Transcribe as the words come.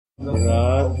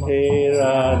Radhe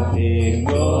Radhe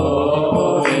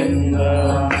Govinda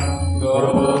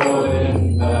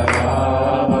Govinda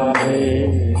Radhe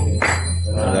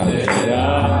Radhe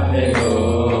Radhe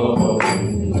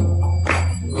Govinda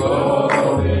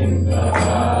Govinda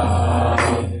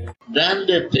Radhe. Then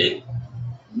they think,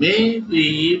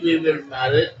 maybe we will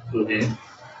marry to him,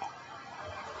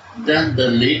 then the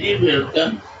lady will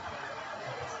come,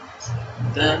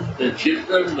 then the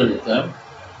children will come,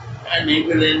 and he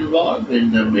will involve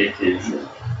in the material.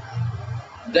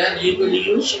 Then he will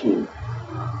useful.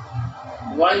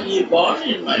 Why he born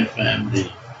in my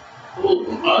family?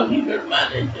 How he will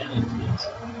manage anything?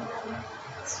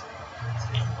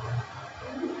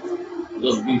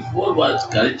 Because before was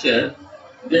culture,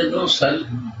 there no such,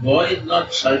 boy is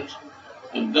not such,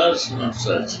 girls not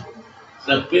such.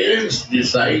 The parents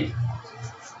decide.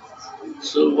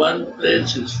 So one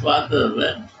place his father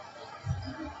went.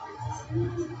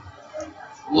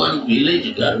 One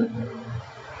village girl,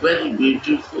 very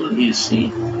beautiful, he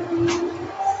see.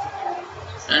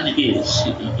 And he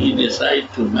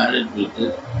decided to marry with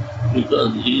her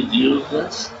because he is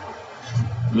useless.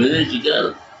 Village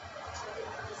girl.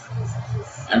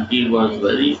 And he was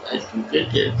very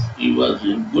educated. He was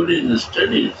good in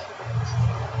studies.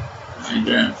 My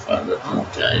grandfather from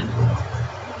childhood.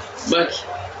 But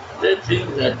they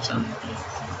think that something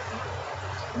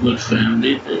good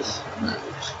family is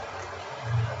marriage.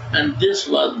 And this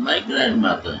was my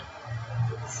grandmother.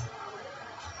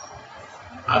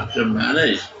 After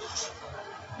marriage,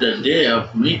 the day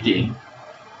of meeting,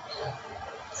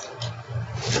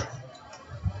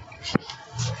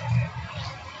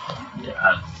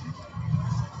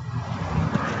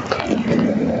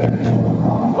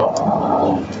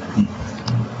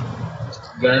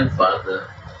 grandfather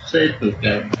said to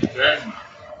grandma,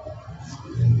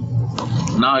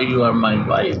 now you are my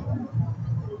wife.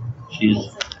 She's,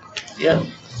 yes.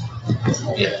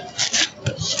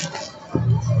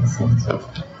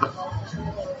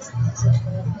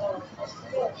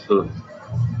 So,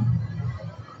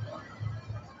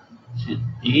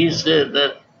 he said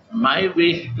that my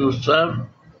wish to serve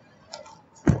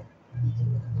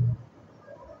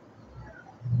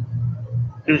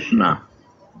Krishna.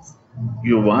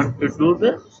 You want to do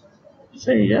this?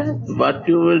 Say yes. What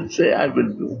you will say, I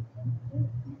will do.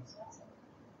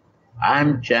 I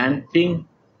am chanting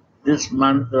this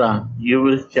mantra. You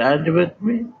will chant with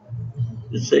me?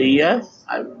 You say yes,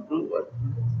 I will do what.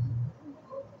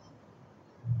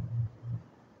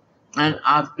 And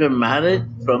after marriage,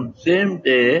 from same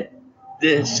day,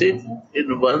 they sit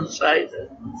in one side.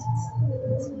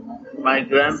 My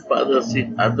grandfather sit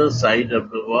other side of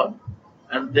the wall,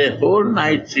 and the whole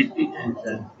night sitting and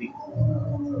chanting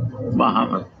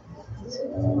Mahamantra.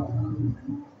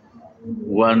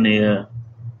 1 year,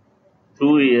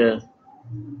 2 years,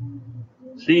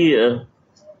 3 years.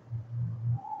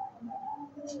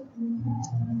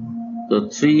 So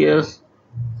 3 years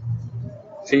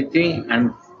sitting,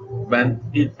 and when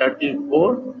he's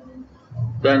 34,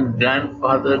 then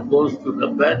grandfather goes to the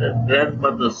bed and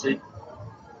grandmother sits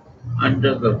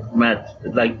under the mat,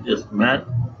 like this mat,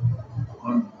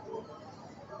 on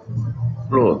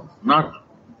floor, not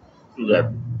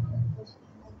together.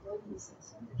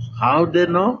 How they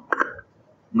know?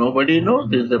 Nobody knows.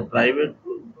 This is a private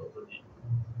room. Nobody.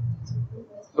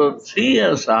 So 3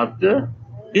 years after,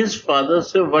 his father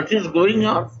said, what is going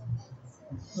on?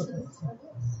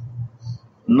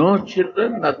 No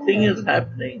children, nothing is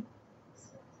happening.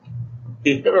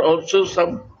 Here also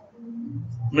some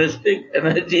mystic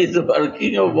energy is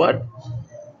working or what?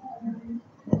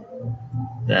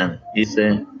 Then he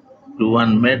said to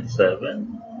one maid servant,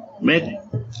 make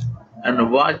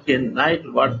and watch in night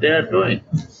what they are doing.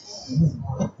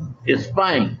 He's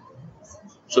spying.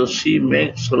 So she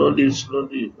makes slowly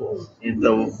hole in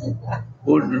the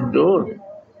wooden door,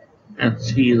 and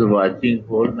she is watching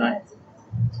whole night.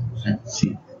 And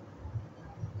she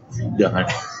done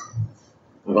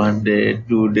 1 day,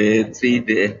 2 days, 3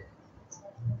 days.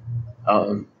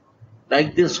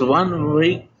 Like this 1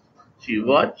 week she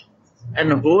watched,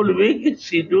 and whole week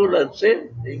she do the same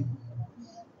thing.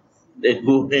 They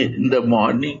go in the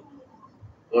morning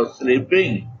for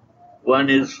sleeping. One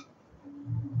is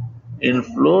in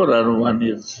floor and one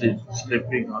is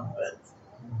sleeping on bed.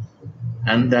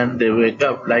 And then they wake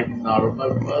up like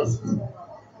normal person,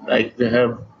 like they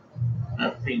have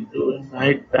nothing to do in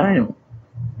night time.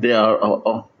 They are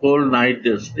a whole night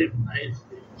they sleep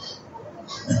nicely.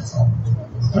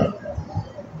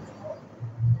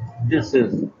 This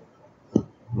is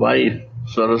wife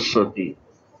Saraswati,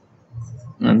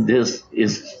 and this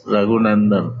is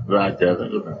Raghunandana, Raja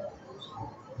Raghunandana.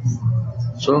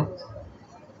 So,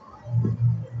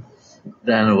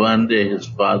 Then one day his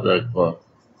father called,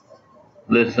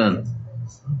 listen,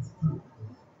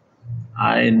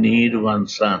 I need one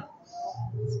son.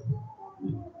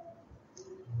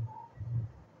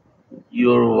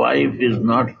 Your wife is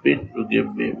not fit to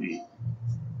give baby.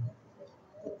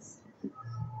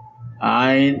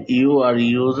 You are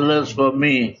useless for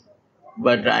me,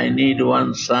 but I need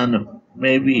one son.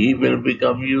 Maybe he will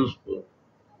become useful.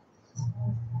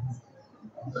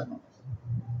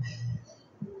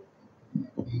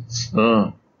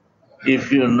 So,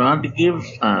 if you not give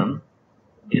son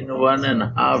in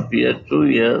 1.5 years, 2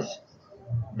 years,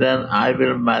 then I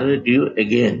will marry you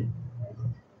again.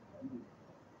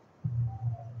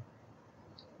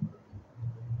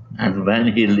 And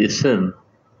when he listened,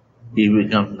 he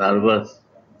became nervous.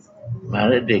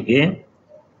 Married again?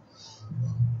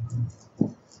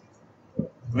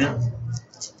 Yeah.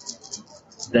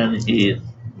 Then he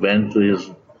went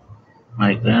to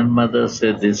my grandmother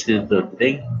said, this is the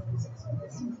thing.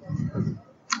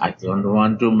 I don't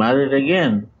want to marry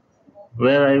again.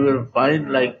 Where I will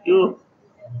find like you?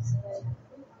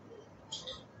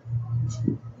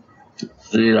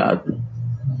 Sri Radha.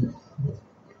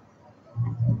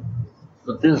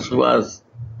 So this was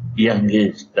young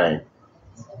age time.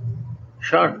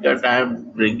 Shortcut I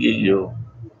am bringing you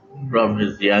from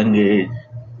his young age.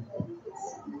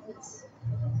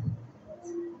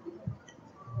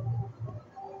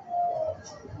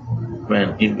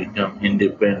 When he became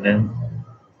independent,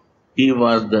 he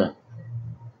was the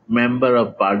member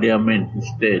of parliament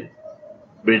state,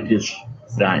 British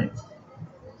time,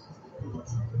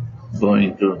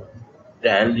 going to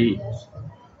Delhi.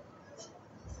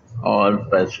 All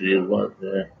facilities was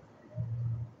there.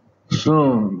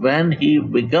 So when he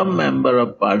became member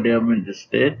of parliament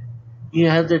state, he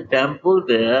has a temple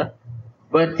there,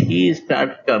 but he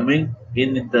started coming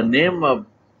in the name of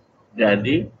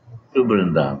Daddy to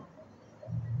Vrindavan.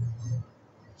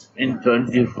 In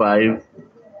 25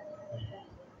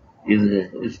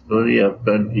 is a story of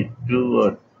 22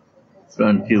 or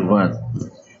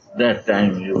 21. That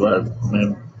time he was,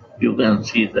 you can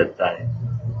see the time.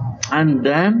 And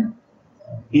then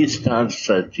he starts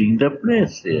searching the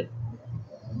place here.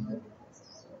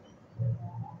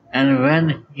 And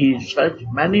when he searched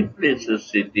many places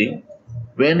sitting,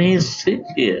 when he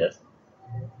sits here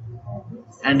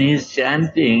and he's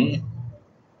chanting,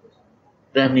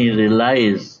 then he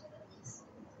realized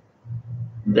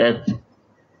that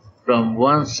from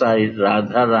one side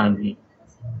Radharani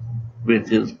with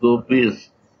his gopis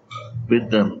with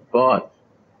the pot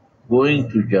going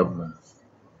to Jamuna,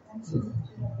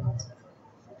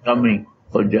 coming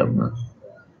for Jamuna.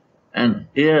 And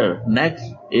here, next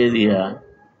area,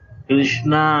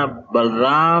 Krishna,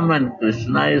 Balram and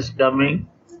Krishna is coming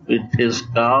with his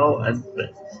cow and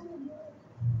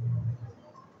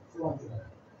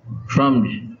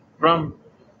from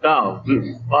cow,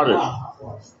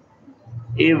 forest,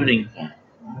 evening time,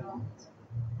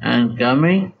 and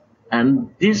coming,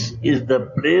 and this is the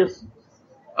place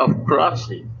of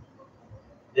crossing.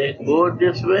 They go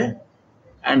this way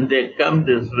and they come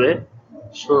this way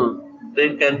so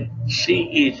they can see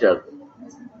each other.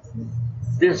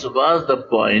 This was the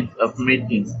point of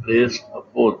meeting place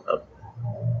of both of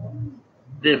them.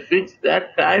 They fixed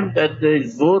that time that they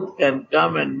both can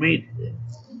come and meet there.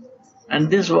 And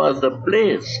this was the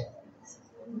place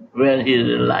where he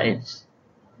realized.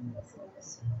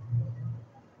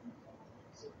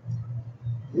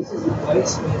 This is the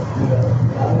place where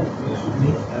you should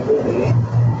meet every day.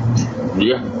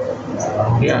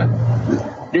 Yeah.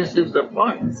 This is the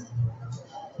point.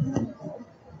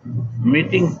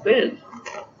 Meeting place.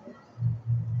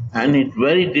 And it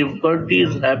very difficulty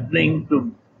is happening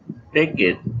to take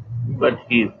it, but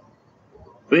he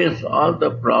faced all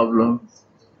the problems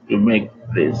to make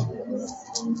place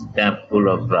temple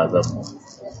of Radharani.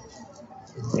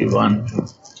 He want to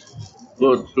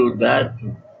go through that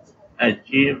to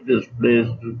achieve this place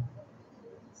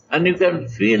and you can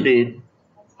feel it,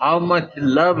 how much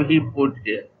love he put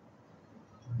here.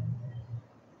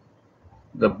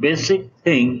 The basic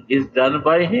thing is done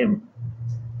by him.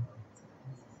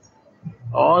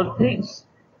 All things.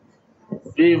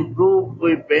 To improve,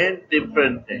 we paint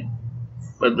different things.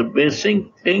 But the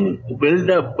basic thing built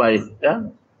up by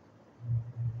him,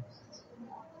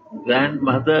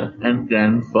 grandmother and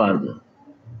grandfather.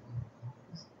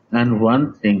 And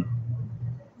one thing,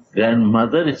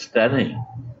 grandmother is telling,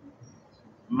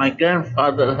 my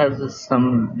grandfather has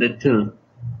some little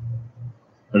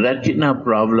retina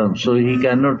problem, so he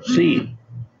cannot see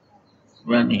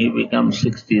when he becomes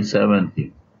 60,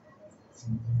 70.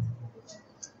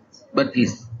 But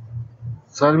his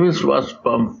service was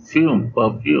perfume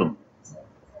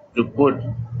to put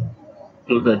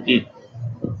to the teeth.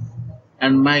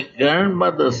 And my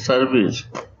grandmother's service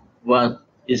was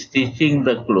stitching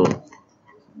the clothes.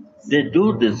 They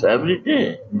do this every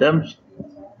day.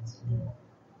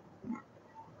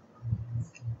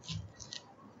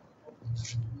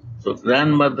 So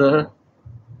grandmother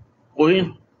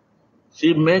Queen,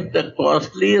 she make the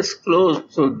costliest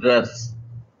clothes to dress.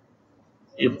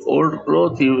 If old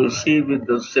clothes you will see with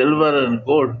the silver and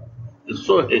gold, it's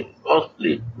so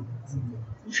costly.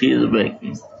 She is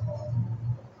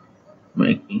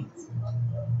making,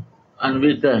 and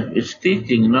with the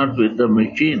stitching, not with the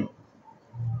machine.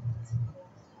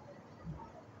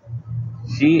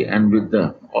 She and with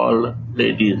the all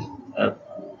ladies.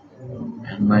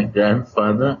 And my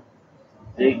grandfather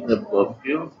take the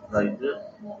perfume like this.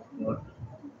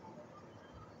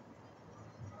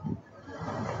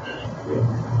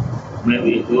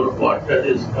 Maybe whole water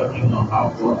is coming or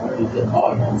half water is the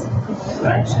hot.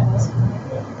 Right?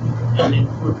 And he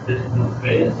put this in the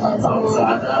face of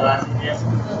Radharani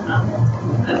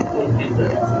and put it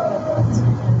there.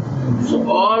 So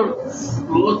all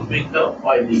clothes become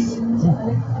oily.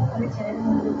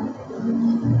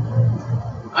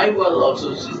 I was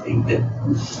also sitting there.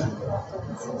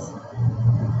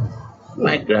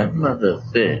 My grandmother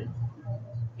said,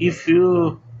 if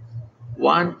you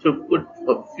want to put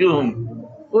perfume,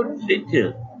 put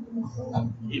little.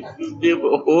 If you give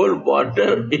a whole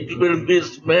bottle, it will be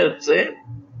smell same.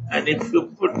 And if you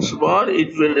put small,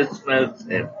 it will smell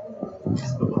same.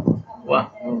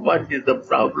 What is the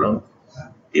problem?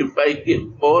 If I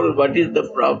give more, what is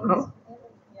the problem?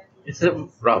 The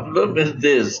problem is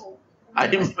this. I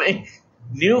make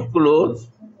new clothes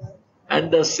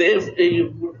and the same day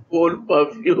you put whole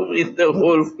perfume in the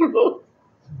whole clothes.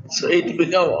 So it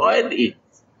become oily.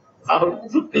 How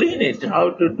to clean it? How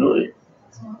to do it?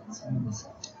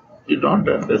 You don't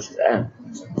understand.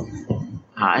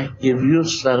 I give you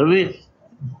service.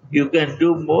 You can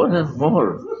do more and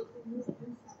more.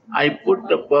 I put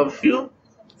the perfume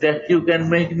that you can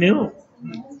make new.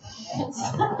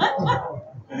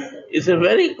 It's a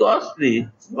very costly.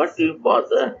 What do you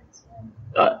bother?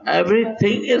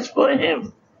 Everything is for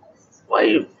him. Why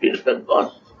you feel the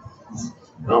cost?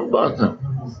 Don't bother.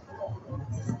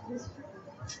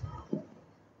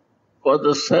 For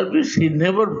the service, he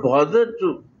never bothered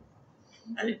to.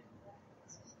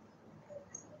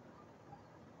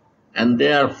 And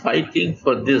they are fighting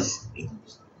for this,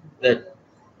 that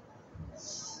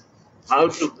how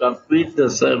to complete the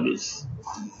service.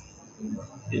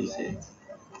 You see,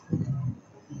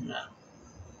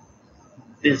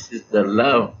 this is the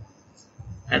love,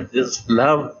 and this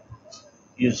love,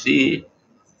 you see,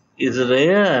 is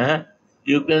rare.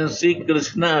 You can see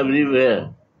Krishna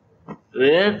everywhere.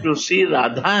 Rare to see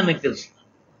Radha and Krishna,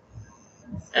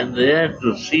 and rare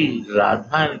to see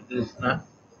Radha and Krishna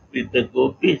with the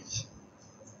gopis.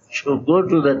 So go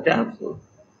to the temple.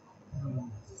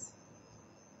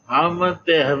 How much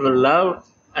they have love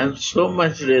and so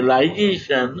much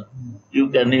realization, you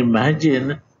can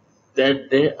imagine that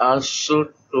they are so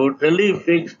totally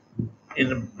fixed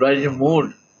in Braj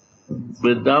mood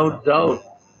without doubt.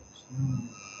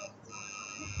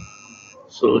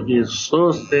 So he is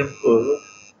so simple,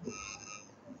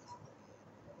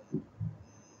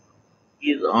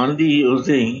 he is only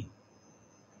using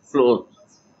clothes.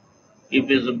 If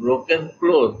it's a broken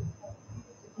cloth,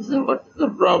 so what is the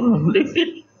problem? Leave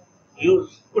it. You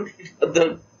put it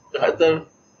other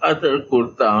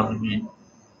kurta on me.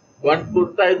 One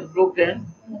kurta is broken,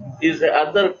 is the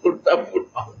other kurta put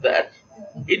on that.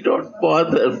 He don't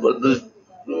bother for this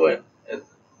fluent.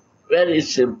 Very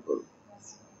simple.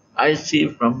 I see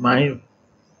from my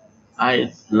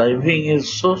eyes, living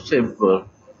is so simple.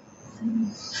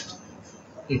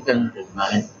 He can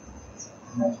remind.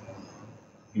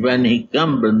 When he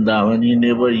come Vrindavan, he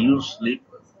never used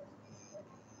sleeper.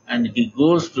 And he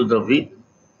goes to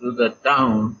the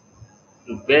town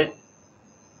to beg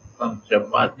some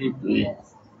chapati to eat.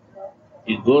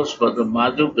 He goes for the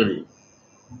madhukari.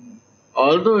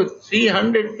 Although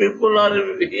 300 people are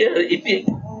here eating,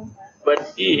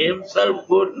 but he himself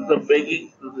goes to the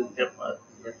begging to the chapati.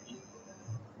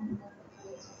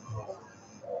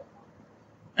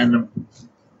 And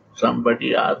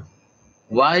somebody asked,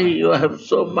 why you have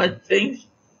so much things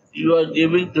you are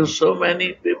giving to so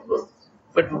many people,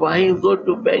 but why you go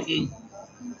to begging?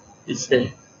 He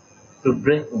said, to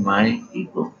break my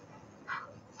ego.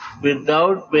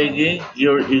 Without begging,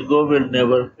 your ego will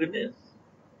never finish.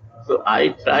 So I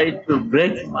try to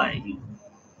break my ego,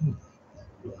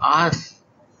 to ask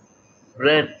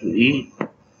bread to eat,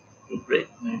 to break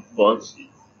my false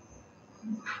ego.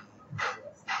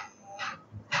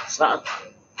 Sat.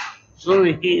 So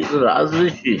he is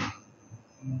Rishi.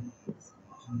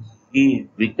 He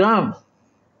becomes.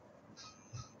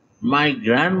 My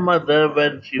grandmother,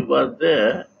 when she was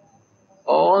there,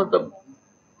 all the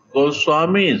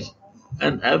Goswamis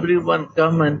and everyone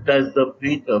come and touch the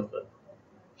feet of her.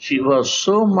 She was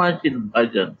so much in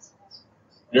bhajan.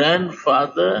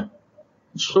 Grandfather,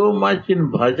 so much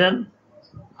in bhajan,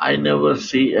 I never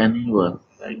see anyone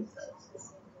like that.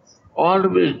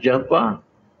 Always japa,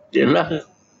 tilak,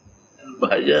 and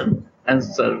bhajan and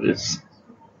service.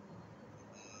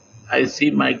 I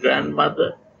see my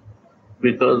grandmother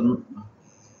because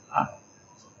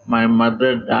my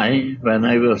mother died when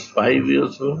I was 5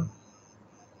 years old.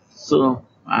 So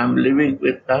I'm living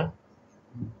with her.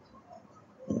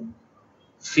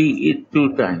 She eat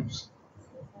 2 times.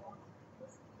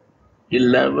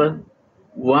 11,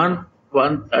 1,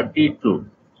 1:32.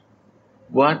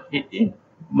 What it is?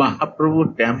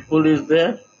 Mahaprabhu temple is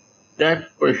there.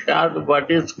 That prasad, what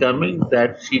is coming,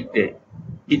 that she take.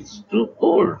 It's too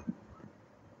cold.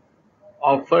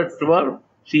 Offer 12,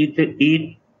 she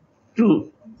eat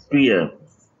 2 p.m.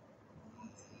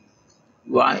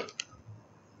 Why?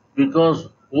 Because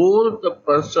all the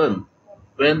person,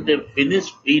 when they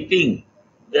finish eating,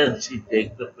 then she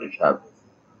take the prasad.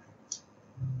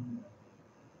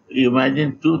 You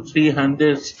imagine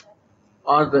 200-300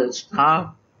 or the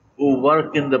staff who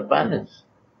work in the palace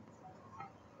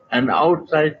and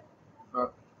outside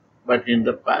not. But in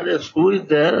the palace, who is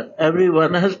there?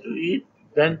 Everyone has to eat,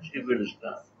 then she will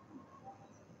start.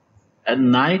 At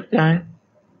night time,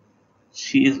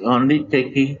 she is only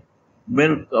taking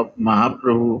milk of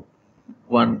Mahaprabhu,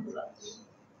 1 glass.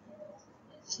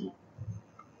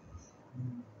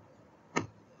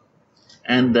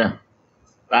 And the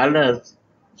palace,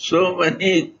 so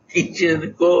many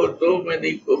kitchen go, so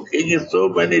many cooking, so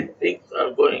many things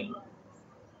are going on.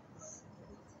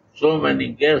 So many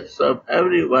guests of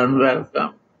everyone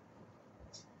welcome,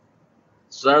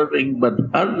 serving, but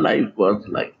her life was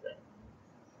like that.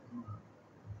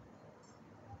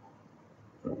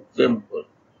 Simple.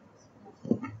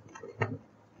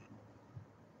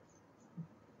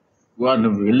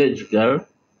 One village girl.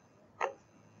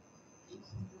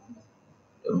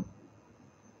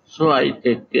 So I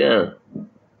take care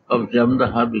of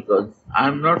Jamdaha because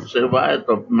I'm not Sevayat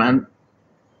of man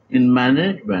in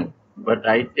management, but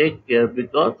I take care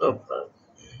because of her.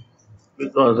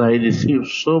 Because I receive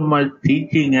so much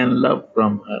teaching and love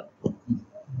from her.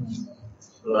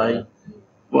 So I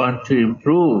want to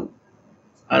improve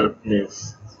her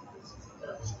place.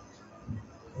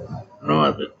 No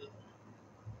other thing.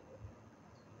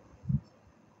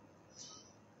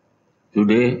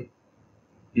 Today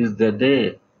is the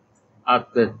day.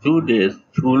 After 2 days,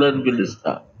 Chulan will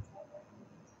start.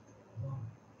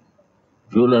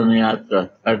 Chulan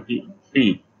Yatra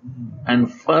 33.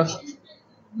 And first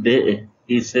day,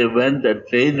 he said, when the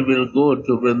train will go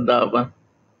to Vrindavan,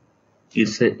 he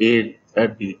said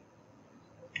 8:30.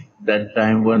 That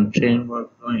time one train was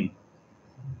going.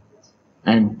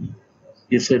 And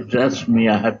he said, trust me,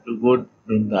 I have to go to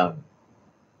Vrindavan.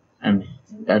 And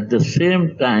at the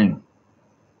same time,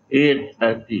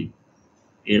 8:30,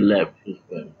 he left his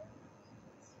body.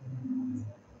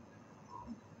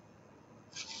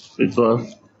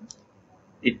 Because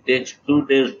it takes 2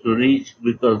 days to reach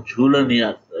because Jhulan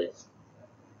Yatra is.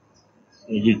 So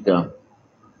he comes.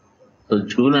 So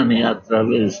Jhulan Yatra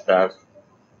will start.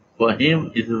 For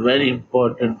him, it's a very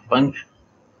important function.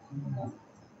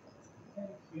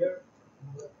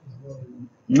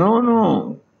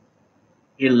 No.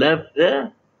 He left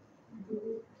there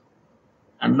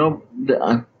and no,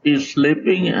 he's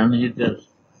sleeping and he just.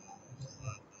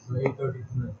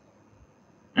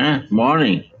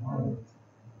 Morning.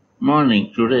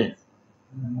 Morning today.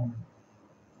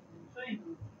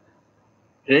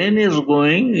 Train is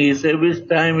going, he said, which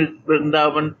time is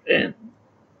Vrindavan train?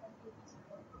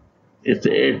 It's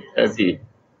 8:30.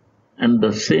 And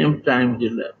the same time he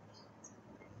left.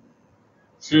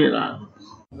 Sri Ram.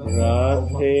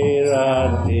 Radhe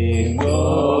Radhe